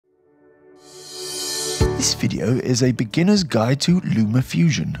This video is a beginner's guide to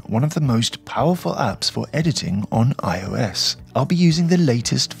LumaFusion, one of the most powerful apps for editing on iOS. I'll be using the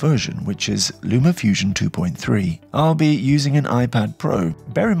latest version, which is LumaFusion 2.3. I'll be using an iPad Pro.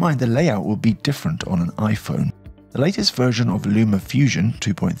 Bear in mind the layout will be different on an iPhone. The latest version of LumaFusion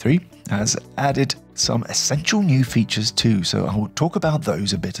 2.3 has added some essential new features too, so I'll talk about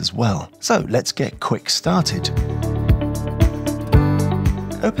those a bit as well. So let's get quick started.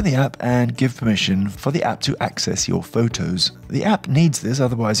 Open the app and give permission for the app to access your photos. The app needs this,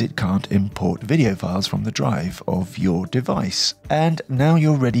 otherwise it can't import video files from the drive of your device. And now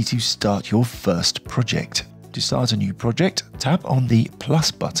you're ready to start your first project. To start a new project, tap on the plus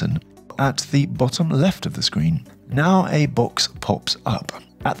button at the bottom left of the screen. Now a box pops up.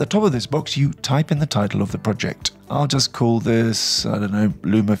 At the top of this box, you type in the title of the project. I'll just call this,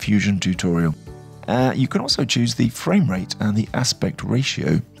 LumaFusion tutorial. You can also choose the frame rate and the aspect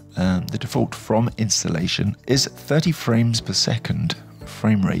ratio. The default from installation is 30 frames per second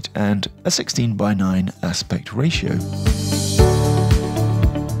frame rate and a 16:9 aspect ratio.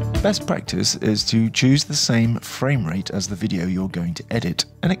 Best practice is to choose the same frame rate as the video you're going to edit.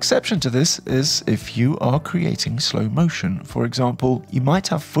 An exception to this is if you are creating slow motion. For example, you might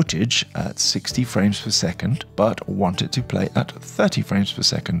have footage at 60 frames per second, but want it to play at 30 frames per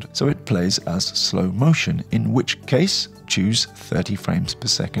second, so it plays as slow motion, in which case, choose 30 frames per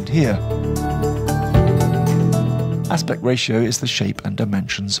second here. Aspect ratio is the shape and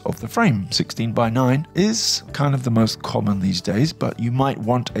dimensions of the frame. 16:9 is kind of the most common these days, but you might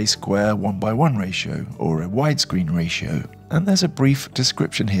want a square 1:1 ratio or a widescreen ratio. And there's a brief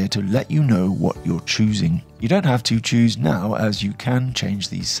description here to let you know what you're choosing. You don't have to choose now, as you can change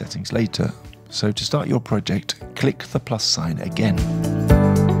these settings later. So to start your project, click the plus sign again.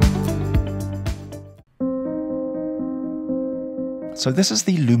 So this is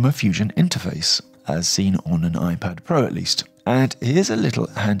the LumaFusion interface, as seen on an iPad Pro at least. And here's a little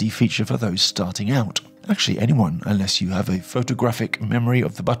handy feature for those starting out. Actually anyone, unless you have a photographic memory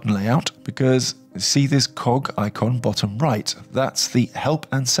of the button layout, because see this cog icon bottom right? That's the Help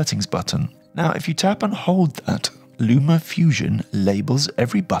and Settings button. Now if you tap and hold that, LumaFusion labels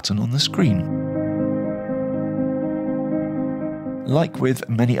every button on the screen. Like with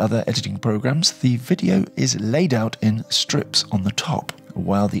many other editing programs, the video is laid out in strips on the top,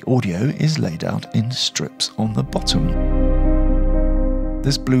 while the audio is laid out in strips on the bottom.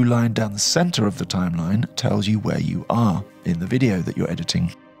 This blue line down the center of the timeline tells you where you are in the video that you're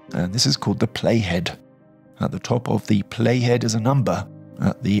editing, and this is called the playhead. At the top of the playhead is a number,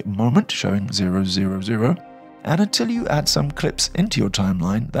 at the moment showing 000, and until you add some clips into your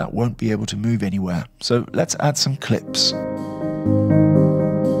timeline, that won't be able to move anywhere. So let's add some clips.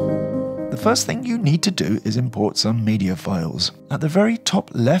 The first thing you need to do is import some media files. At the very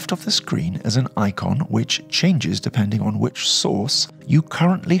top left of the screen is an icon which changes depending on which source you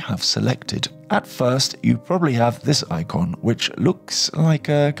currently have selected. At first, you probably have this icon, which looks like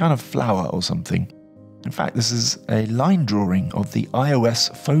a kind of flower or something. In fact, this is a line drawing of the iOS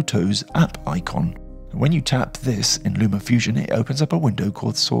Photos app icon. When you tap this in LumaFusion, it opens up a window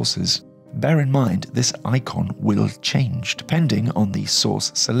called Sources. Bear in mind, this icon will change depending on the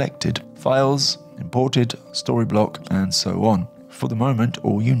source selected. Files, imported, story block, and so on. For the moment,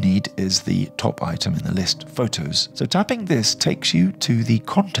 all you need is the top item in the list, Photos. So tapping this takes you to the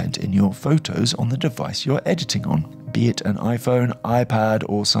content in your photos on the device you're editing on, be it an iPhone, iPad,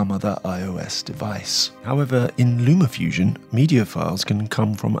 or some other iOS device. However, in LumaFusion, media files can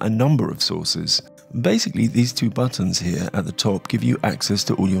come from a number of sources. Basically, these two buttons here at the top give you access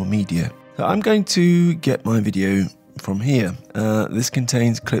to all your media. So I'm going to get my video from here. This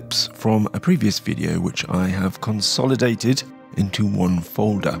contains clips from a previous video which I have consolidated into one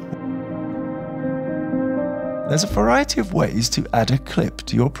folder. There's a variety of ways to add a clip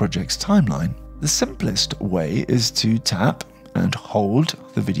to your project's timeline. The simplest way is to tap and hold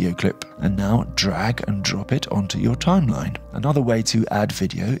the video clip and now drag and drop it onto your timeline. Another way to add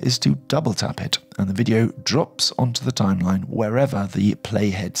video is to double tap it and the video drops onto the timeline wherever the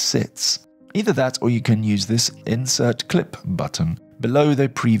playhead sits. Either that or you can use this Insert Clip button below the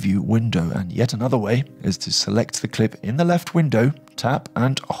preview window, and yet another way is to select the clip in the left window, tap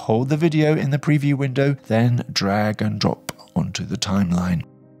and hold the video in the preview window, then drag and drop onto the timeline.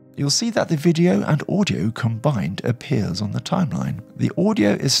 You'll see that the video and audio combined appears on the timeline. The audio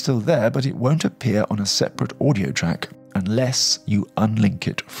is still there, but it won't appear on a separate audio track unless you unlink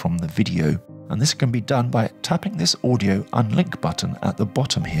it from the video. And this can be done by tapping this audio unlink button at the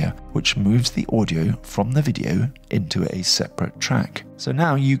bottom here, which moves the audio from the video into a separate track. So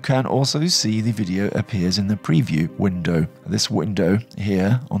now you can also see the video appears in the preview window, this window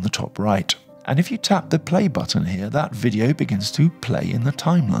here on the top right. And if you tap the play button here, that video begins to play in the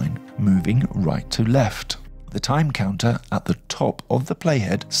timeline, moving right to left. The time counter at the top of the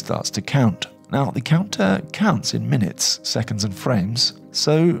playhead starts to count. Now, the counter counts in minutes, seconds and frames,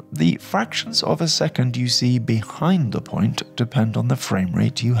 so the fractions of a second you see behind the point depend on the frame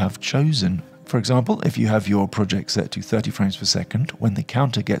rate you have chosen. For example, if you have your project set to 30 frames per second, when the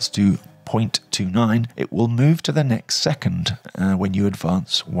counter gets to 0.29, it will move to the next second when you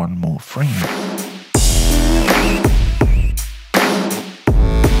advance one more frame.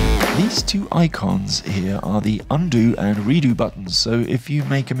 These two icons here are the undo and redo buttons, so if you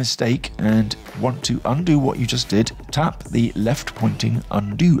make a mistake and want to undo what you just did, tap the left pointing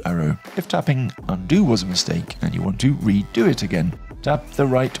undo arrow. If tapping undo was a mistake and you want to redo it again, tap the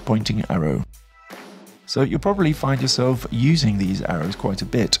right pointing arrow. So you'll probably find yourself using these arrows quite a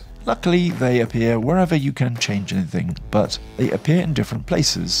bit. Luckily, they appear wherever you can change anything, but they appear in different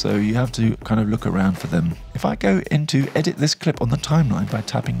places, so you have to kind of look around for them. If I go into edit this clip on the timeline by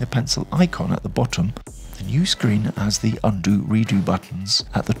tapping the pencil icon at the bottom, the new screen has the undo redo buttons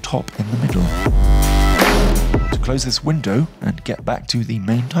at the top in the middle. To close this window and get back to the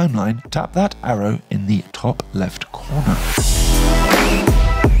main timeline, tap that arrow in the top left corner.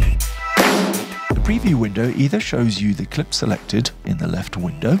 The preview window either shows you the clip selected in the left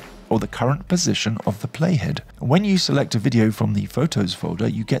window or the current position of the playhead. When you select a video from the Photos folder,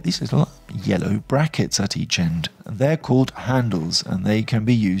 you get these little yellow brackets at each end. They're called handles, and they can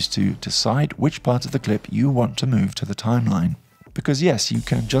be used to decide which part of the clip you want to move to the timeline. Because yes, you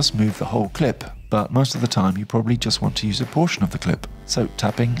can just move the whole clip, but most of the time you probably just want to use a portion of the clip. So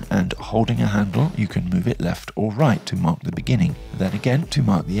tapping and holding a handle, you can move it left or right to mark the beginning, then again to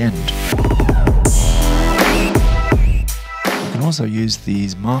mark the end. You can also use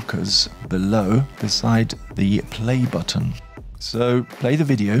these markers below beside the play button. So play the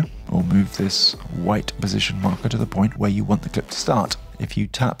video or move this white position marker to the point where you want the clip to start. If you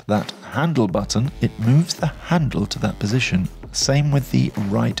tap that handle button, it moves the handle to that position. Same with the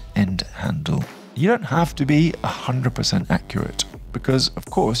right end handle. You don't have to be 100% accurate, because of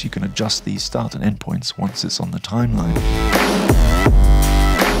course you can adjust these start and end points once it's on the timeline.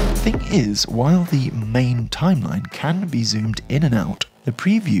 The thing is, while the main timeline can be zoomed in and out, the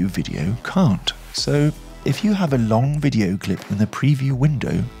preview video can't. So if you have a long video clip in the preview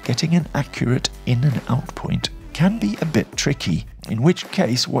window, getting an accurate in and out point can be a bit tricky, in which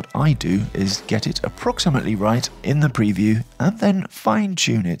case what I do is get it approximately right in the preview and then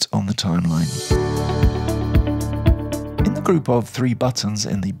fine-tune it on the timeline. In the group of 3 buttons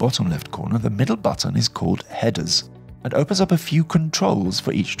in the bottom left corner, the middle button is called Headers and opens up a few controls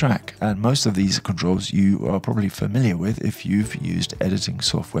for each track, and most of these controls you are probably familiar with if you've used editing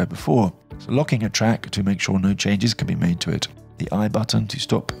software before. So locking a track to make sure no changes can be made to it, the I button to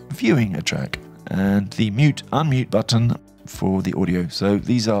stop viewing a track, and the mute/unmute button for the audio. So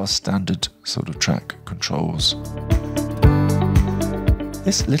these are standard sort of track controls.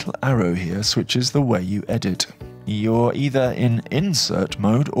 This little arrow here switches the way you edit. You're either in insert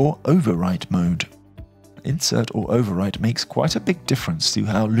mode or overwrite mode. Insert or overwrite makes quite a big difference to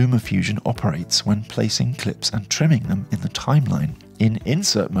how LumaFusion operates when placing clips and trimming them in the timeline. In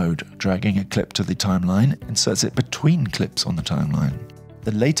insert mode, dragging a clip to the timeline inserts it between clips on the timeline.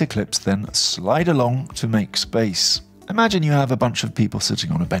 The later clips then slide along to make space. Imagine you have a bunch of people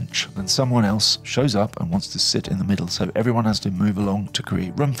sitting on a bench, and someone else shows up and wants to sit in the middle, so everyone has to move along to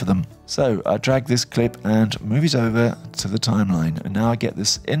create room for them. So I drag this clip and move it over to the timeline, and now I get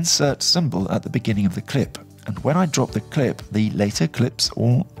this insert symbol at the beginning of the clip. And when I drop the clip, the later clips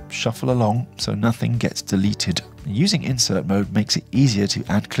all shuffle along so nothing gets deleted. Using insert mode makes it easier to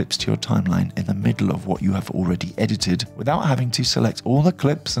add clips to your timeline in the middle of what you have already edited without having to select all the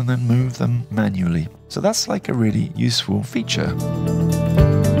clips and then move them manually. So that's like a really useful feature.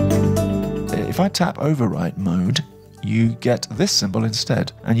 If I tap overwrite mode, you get this symbol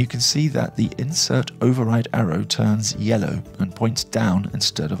instead, and you can see that the insert overwrite arrow turns yellow and points down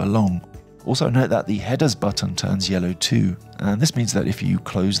instead of along. Also note that the headers button turns yellow too, and this means that if you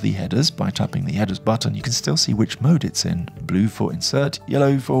close the headers by tapping the headers button, you can still see which mode it's in. Blue for insert,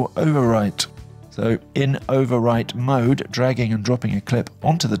 yellow for overwrite. So in overwrite mode, dragging and dropping a clip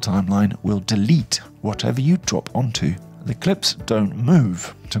onto the timeline will delete whatever you drop onto. The clips don't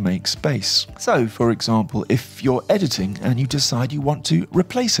move to make space. So, for example, if you're editing and you decide you want to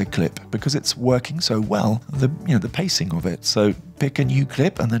replace a clip because it's working so well, the pacing of it. So pick a new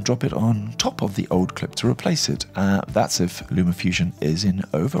clip and then drop it on top of the old clip to replace it. That's if LumaFusion is in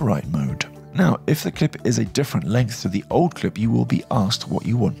overwrite mode. Now, if the clip is a different length to the old clip, you will be asked what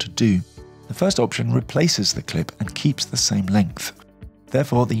you want to do. The first option replaces the clip and keeps the same length.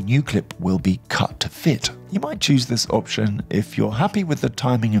 Therefore, the new clip will be cut to fit. You might choose this option if you're happy with the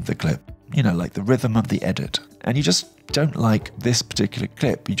timing of the clip, like the rhythm of the edit, and you just don't like this particular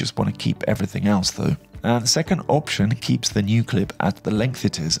clip, you just want to keep everything else though. And the second option keeps the new clip at the length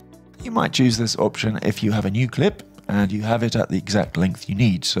it is. You might choose this option if you have a new clip and you have it at the exact length you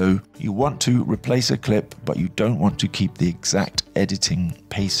need. So you want to replace a clip, but you don't want to keep the exact editing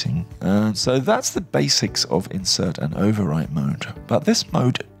pacing. So that's the basics of insert and overwrite mode. But this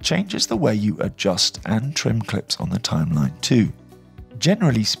mode changes the way you adjust and trim clips on the timeline too.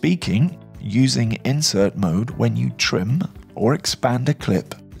 Generally speaking, using insert mode when you trim or expand a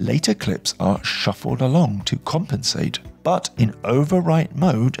clip, later clips are shuffled along to compensate, but in overwrite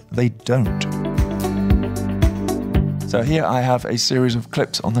mode, they don't. So here I have a series of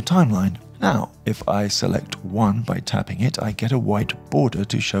clips on the timeline. Now, if I select one by tapping it, I get a white border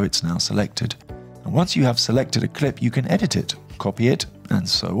to show it's now selected. And once you have selected a clip, you can edit it, copy it, and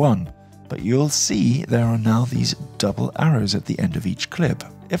so on. But you'll see there are now these double arrows at the end of each clip.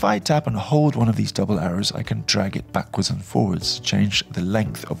 If I tap and hold one of these double arrows, I can drag it backwards and forwards to change the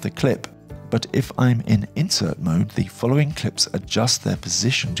length of the clip. But if I'm in insert mode, the following clips adjust their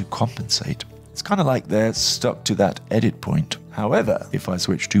position to compensate. It's kind of like they're stuck to that edit point. However, if I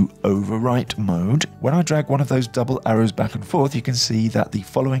switch to overwrite mode, when I drag one of those double arrows back and forth, you can see that the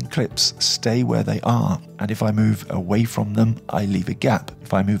following clips stay where they are. And if I move away from them, I leave a gap.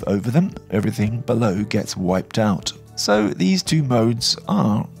 If I move over them, everything below gets wiped out. So these two modes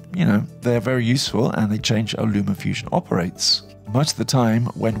are, they're very useful and they change how LumaFusion operates. Much of the time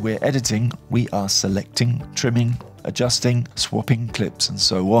when we're editing, we are selecting, trimming, adjusting, swapping clips and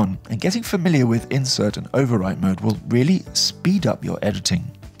so on. And getting familiar with insert and overwrite mode will really speed up your editing.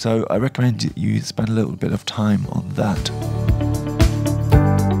 So I recommend you spend a little bit of time on that.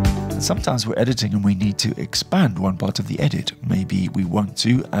 And sometimes we're editing and we need to expand one part of the edit. Maybe we want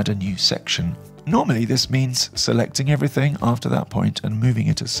to add a new section. Normally this means selecting everything after that point and moving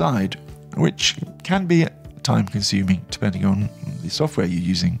it aside, which can be time consuming depending on the software you're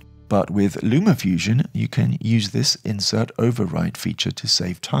using. But with LumaFusion, you can use this insert override feature to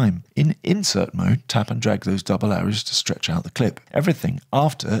save time. In insert mode, tap and drag those double arrows to stretch out the clip. Everything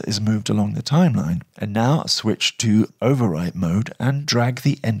after is moved along the timeline. And now switch to overwrite mode and drag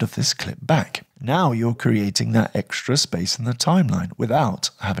the end of this clip back. Now you're creating that extra space in the timeline without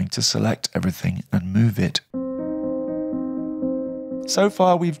having to select everything and move it. So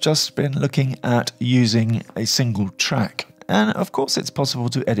far, we've just been looking at using a single track. And of course, it's possible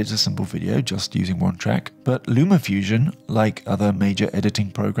to edit a simple video just using one track, but LumaFusion, like other major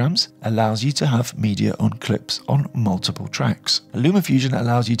editing programs, allows you to have media on clips on multiple tracks. LumaFusion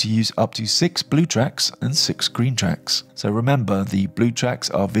allows you to use up to 6 blue tracks and 6 green tracks. So remember, the blue tracks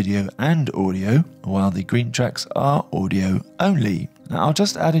are video and audio, while the green tracks are audio only. Now I'll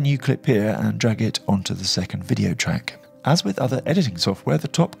just add a new clip here and drag it onto the second video track. As with other editing software, the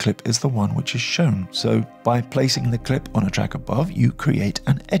top clip is the one which is shown, so by placing the clip on a track above, you create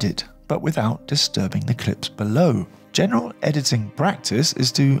an edit, but without disturbing the clips below. General editing practice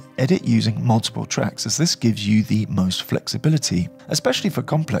is to edit using multiple tracks, as this gives you the most flexibility, especially for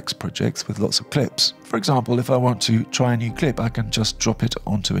complex projects with lots of clips. For example, if I want to try a new clip, I can just drop it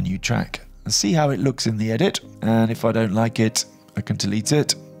onto a new track and see how it looks in the edit, and if I don't like it, I can delete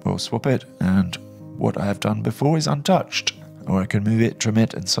it or swap it, and what I have done before is untouched, or I can move it, trim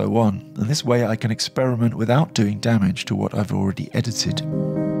it, and so on. And this way I can experiment without doing damage to what I've already edited.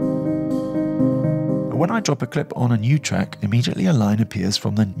 When I drop a clip on a new track, immediately a line appears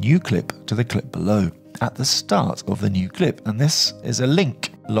from the new clip to the clip below at the start of the new clip, and this is a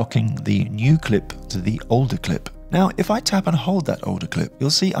link locking the new clip to the older clip. Now, if I tap and hold that older clip,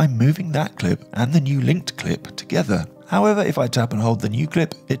 you'll see I'm moving that clip and the new linked clip together. However, if I tap and hold the new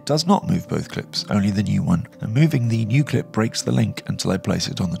clip, it does not move both clips, only the new one. And moving the new clip breaks the link until I place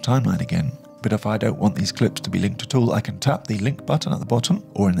it on the timeline again. But if I don't want these clips to be linked at all, I can tap the link button at the bottom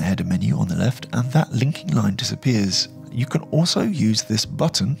or in the header menu on the left, and that linking line disappears. You can also use this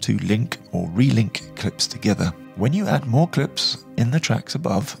button to link or relink clips together. When you add more clips in the tracks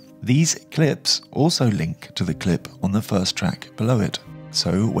above, these clips also link to the clip on the first track below it.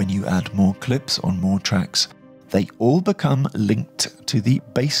 So when you add more clips on more tracks, they all become linked to the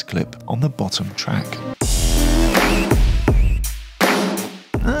base clip on the bottom track.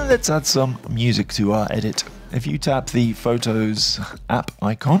 Let's add some music to our edit. If you tap the Photos app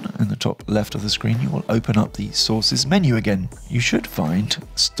icon in the top left of the screen, you will open up the Sources menu again. You should find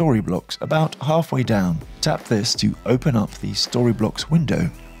Storyblocks about halfway down. Tap this to open up the Storyblocks window.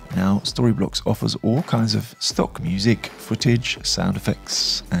 Now, Storyblocks offers all kinds of stock music, footage, sound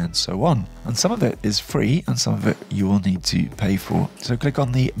effects, and so on. And some of it is free and some of it you will need to pay for. So click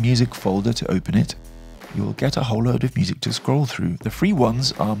on the music folder to open it. You will get a whole load of music to scroll through. The free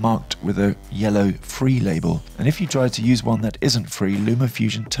ones are marked with a yellow free label. And if you try to use one that isn't free,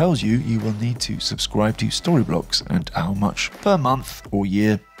 LumaFusion tells you you will need to subscribe to Storyblocks and how much per month or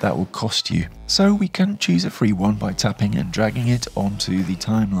year that will cost you. So we can choose a free one by tapping and dragging it onto the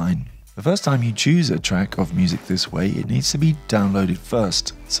timeline. The first time you choose a track of music this way, it needs to be downloaded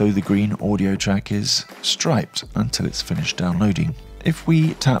first. So the green audio track is striped until it's finished downloading. If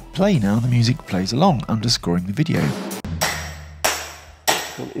we tap play now, the music plays along, underscoring the video.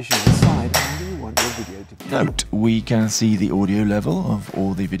 Note, we can see the audio level of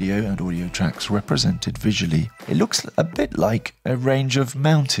all the video and audio tracks represented visually. It looks a bit like a range of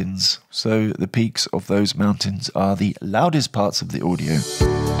mountains, so the peaks of those mountains are the loudest parts of the audio.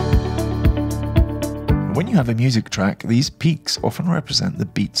 When you have a music track, these peaks often represent the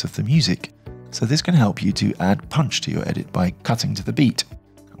beats of the music. So this can help you to add punch to your edit by cutting to the beat.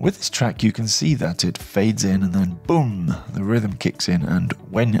 With this track you can see that it fades in and then boom, the rhythm kicks in, and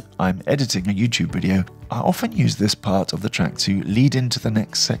when I'm editing a YouTube video, I often use this part of the track to lead into the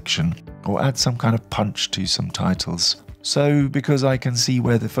next section or add some kind of punch to some titles. So because I can see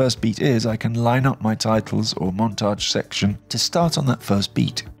where the first beat is, I can line up my titles or montage section to start on that first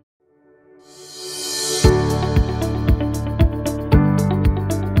beat.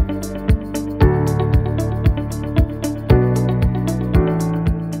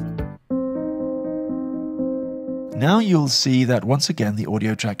 Now you'll see that once again the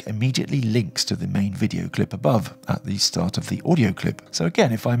audio track immediately links to the main video clip above at the start of the audio clip. So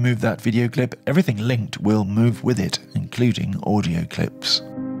again, if I move that video clip, everything linked will move with it, including audio clips.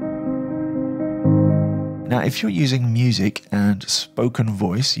 Now if you're using music and spoken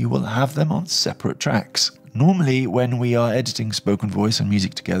voice, you will have them on separate tracks. Normally, when we are editing spoken voice and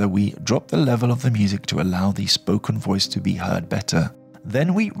music together, we drop the level of the music to allow the spoken voice to be heard better.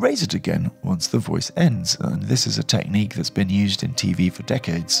 Then we raise it again once the voice ends, and this is a technique that's been used in TV for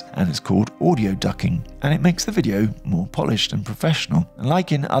decades, and it's called audio ducking, and it makes the video more polished and professional. And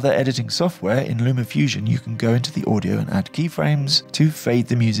like in other editing software, in LumaFusion you can go into the audio and add keyframes to fade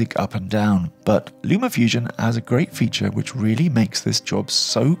the music up and down, but LumaFusion has a great feature which really makes this job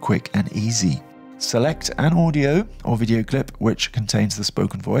so quick and easy. Select an audio or video clip which contains the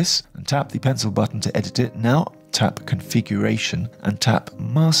spoken voice and tap the pencil button to edit it. Now tap Configuration and tap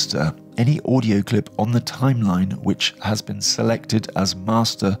Master. Any audio clip on the timeline which has been selected as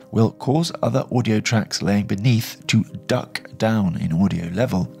master will cause other audio tracks laying beneath to duck down in audio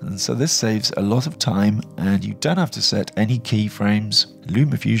level. And so this saves a lot of time and you don't have to set any keyframes.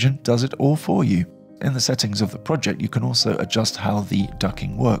 LumaFusion does it all for you. In the settings of the project, you can also adjust how the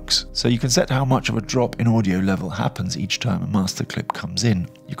ducking works. So you can set how much of a drop in audio level happens each time a master clip comes in.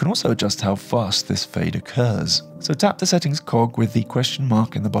 You can also adjust how fast this fade occurs. So tap the settings cog with the question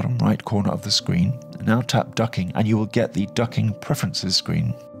mark in the bottom right corner of the screen. And now tap ducking and you will get the ducking preferences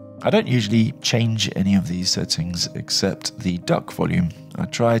screen. I don't usually change any of these settings except the duck volume. I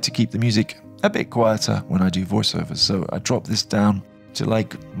try to keep the music a bit quieter when I do voiceovers, so I drop this down to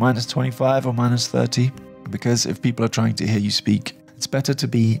like -25 or -30, because if people are trying to hear you speak, it's better to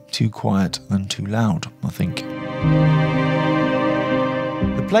be too quiet than too loud, I think.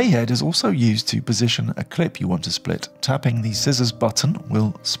 The playhead is also used to position a clip you want to split. Tapping the scissors button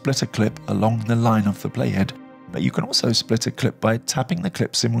will split a clip along the line of the playhead, but you can also split a clip by tapping the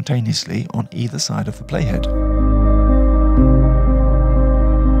clip simultaneously on either side of the playhead.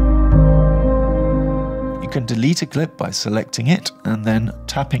 You can delete a clip by selecting it and then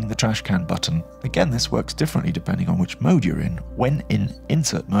tapping the trash can button. Again, this works differently depending on which mode you're in. When in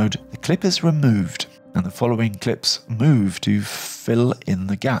insert mode, the clip is removed and the following clips move to fill in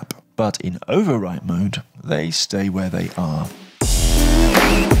the gap. But in overwrite mode, they stay where they are.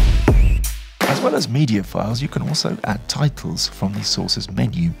 As well as media files, you can also add titles from the sources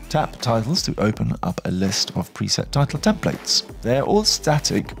menu. Tap titles to open up a list of preset title templates. They're all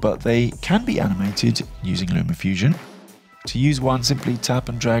static, but they can be animated using LumaFusion. To use one, simply tap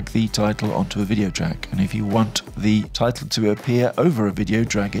and drag the title onto a video track, and if you want the title to appear over a video,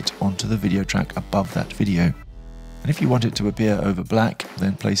 drag it onto the video track above that video. And if you want it to appear over black,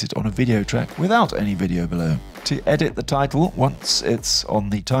 then place it on a video track without any video below. To edit the title, once it's on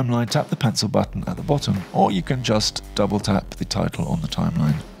the timeline, tap the pencil button at the bottom, or you can just double tap the title on the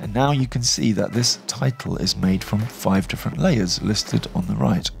timeline. And now you can see that this title is made from 5 different layers listed on the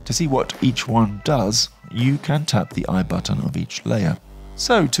right. To see what each one does, you can tap the I button of each layer.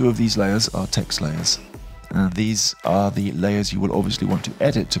 So 2 of these layers are text layers. And these are the layers you will obviously want to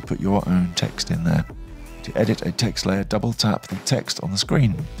edit to put your own text in there. To edit a text layer, double tap the text on the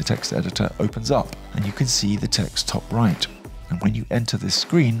screen. The text editor opens up and you can see the text top right. And when you enter this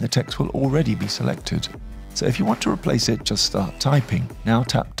screen, the text will already be selected. So if you want to replace it, just start typing. Now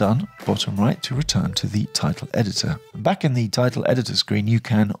tap Done, bottom right, to return to the title editor. And back in the title editor screen, you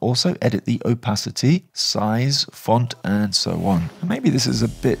can also edit the opacity, size, font, and so on. And maybe this is a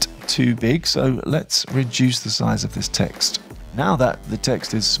bit too big, so let's reduce the size of this text. Now that the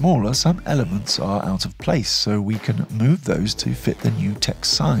text is smaller, some elements are out of place, so we can move those to fit the new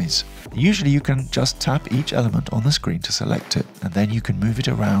text size. Usually you can just tap each element on the screen to select it, and then you can move it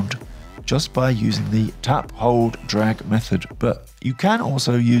around just by using the tap, hold, drag method, but you can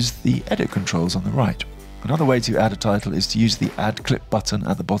also use the edit controls on the right. Another way to add a title is to use the Add Clip button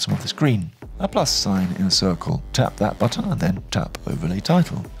at the bottom of the screen. A plus sign in a circle. Tap that button and then tap Overlay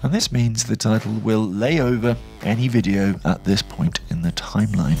Title. And this means the title will lay over any video at this point in the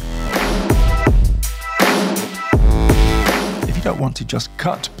timeline. If you don't want to just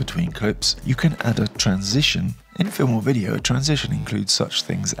cut between clips, you can add a transition. In film or video, a transition includes such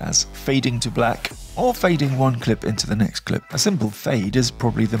things as fading to black or fading one clip into the next clip. A simple fade is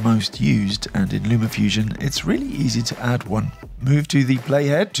probably the most used, and in LumaFusion it's really easy to add one. Move to the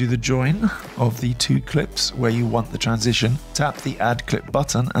playhead to the join of the two clips where you want the transition, tap the Add Clip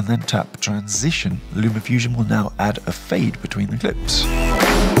button and then tap Transition. LumaFusion will now add a fade between the clips.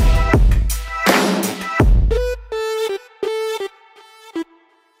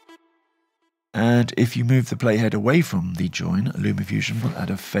 And if you move the playhead away from the join, LumaFusion will add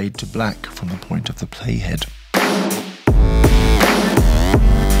a fade to black from the point of the playhead.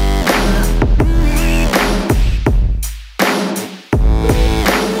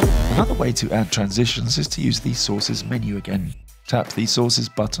 Another way to add transitions is to use the Sources menu again. Tap the Sources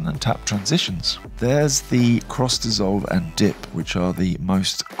button and tap Transitions. There's the Cross Dissolve and Dip, which are the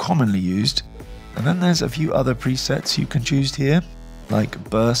most commonly used. And then there's a few other presets you can choose here, like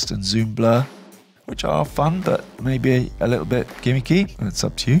Burst and Zoom Blur, which are fun, but maybe a little bit gimmicky. It's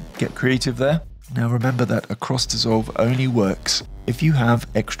up to you. Get creative there. Now remember that a cross dissolve only works if you have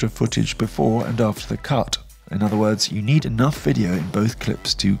extra footage before and after the cut. In other words, you need enough video in both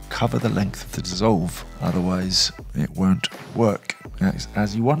clips to cover the length of the dissolve. Otherwise, it won't work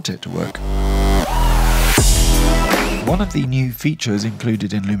as you want it to work. One of the new features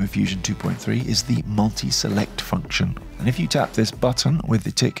included in LumaFusion 2.3 is the multi-select function. And if you tap this button with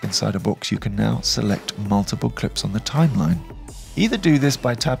the tick inside a box, you can now select multiple clips on the timeline. Either do this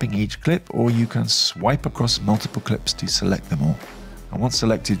by tapping each clip, or you can swipe across multiple clips to select them all. And once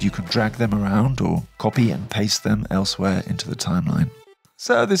selected, you can drag them around or copy and paste them elsewhere into the timeline.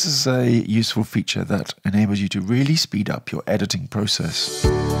 So this is a useful feature that enables you to really speed up your editing process.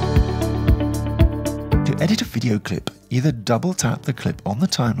 To edit a video clip, either double tap the clip on the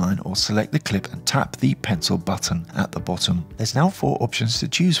timeline or select the clip and tap the pencil button at the bottom. There's now 4 options to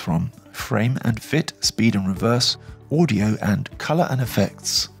choose from: frame and fit, speed and reverse, audio, and color and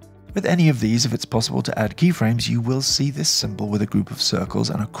effects. With any of these, if it's possible to add keyframes, you will see this symbol with a group of circles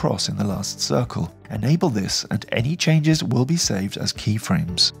and a cross in the last circle. Enable this and any changes will be saved as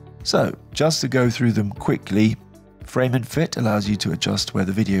keyframes. So, just to go through them quickly, frame and fit allows you to adjust where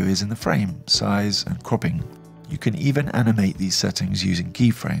the video is in the frame, size and cropping. You can even animate these settings using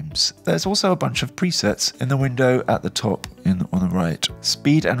keyframes. There's also a bunch of presets in the window at the top on the right.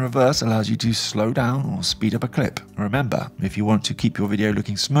 Speed and reverse allows you to slow down or speed up a clip. Remember, if you want to keep your video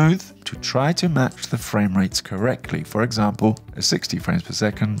looking smooth, to try to match the frame rates correctly. For example, a 60 frames per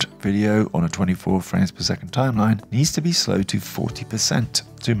second video on a 24 frames per second timeline needs to be slowed to 40%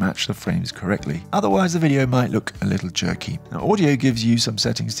 to match the frames correctly. Otherwise, the video might look a little jerky. Now, audio gives you some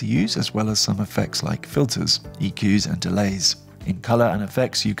settings to use, as well as some effects like filters, EQs, and delays. In color and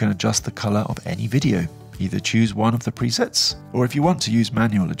effects, you can adjust the color of any video. Either choose one of the presets, or if you want to use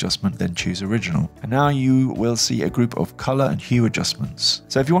manual adjustment, then choose original. And now you will see a group of color and hue adjustments.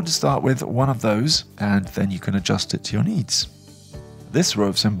 So if you want to start with one of those, and then you can adjust it to your needs. This row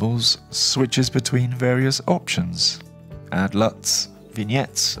of symbols switches between various options. Add LUTs,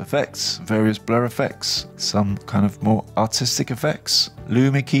 vignettes, effects, various blur effects, some kind of more artistic effects,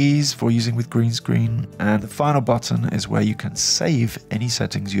 Luma keys for using with green screen, and the final button is where you can save any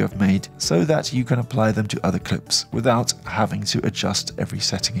settings you have made so that you can apply them to other clips without having to adjust every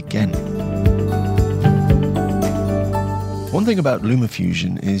setting again. One thing about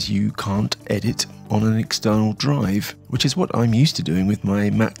LumaFusion is you can't edit on an external drive, which is what I'm used to doing with my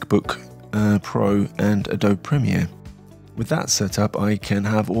MacBook Pro and Adobe Premiere. With that set up, I can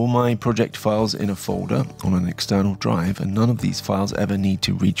have all my project files in a folder on an external drive, and none of these files ever need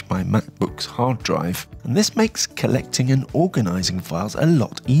to reach my MacBook's hard drive. And this makes collecting and organizing files a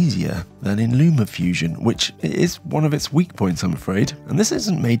lot easier than in LumaFusion, which is one of its weak points, I'm afraid. And this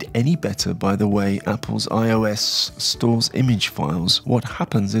isn't made any better by the way Apple's iOS stores image files. What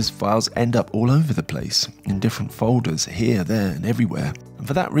happens is files end up all over the place, in different folders, here, there, and everywhere. And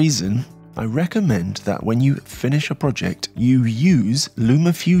for that reason, I recommend that when you finish a project, you use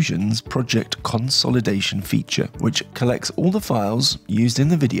LumaFusion's project consolidation feature, which collects all the files used in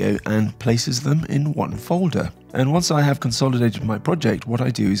the video and places them in one folder. And once I have consolidated my project, what I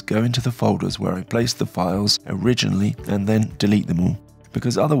do is go into the folders where I placed the files originally and then delete them all.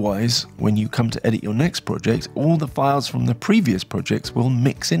 Because otherwise, when you come to edit your next project, all the files from the previous projects will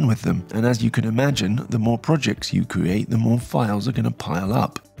mix in with them. And as you can imagine, the more projects you create, the more files are going to pile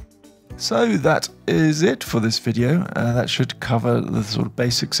up. So that is it for this video. That should cover the sort of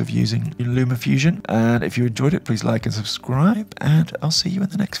basics of using LumaFusion. And if you enjoyed it, please like and subscribe, and I'll see you in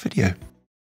the next video.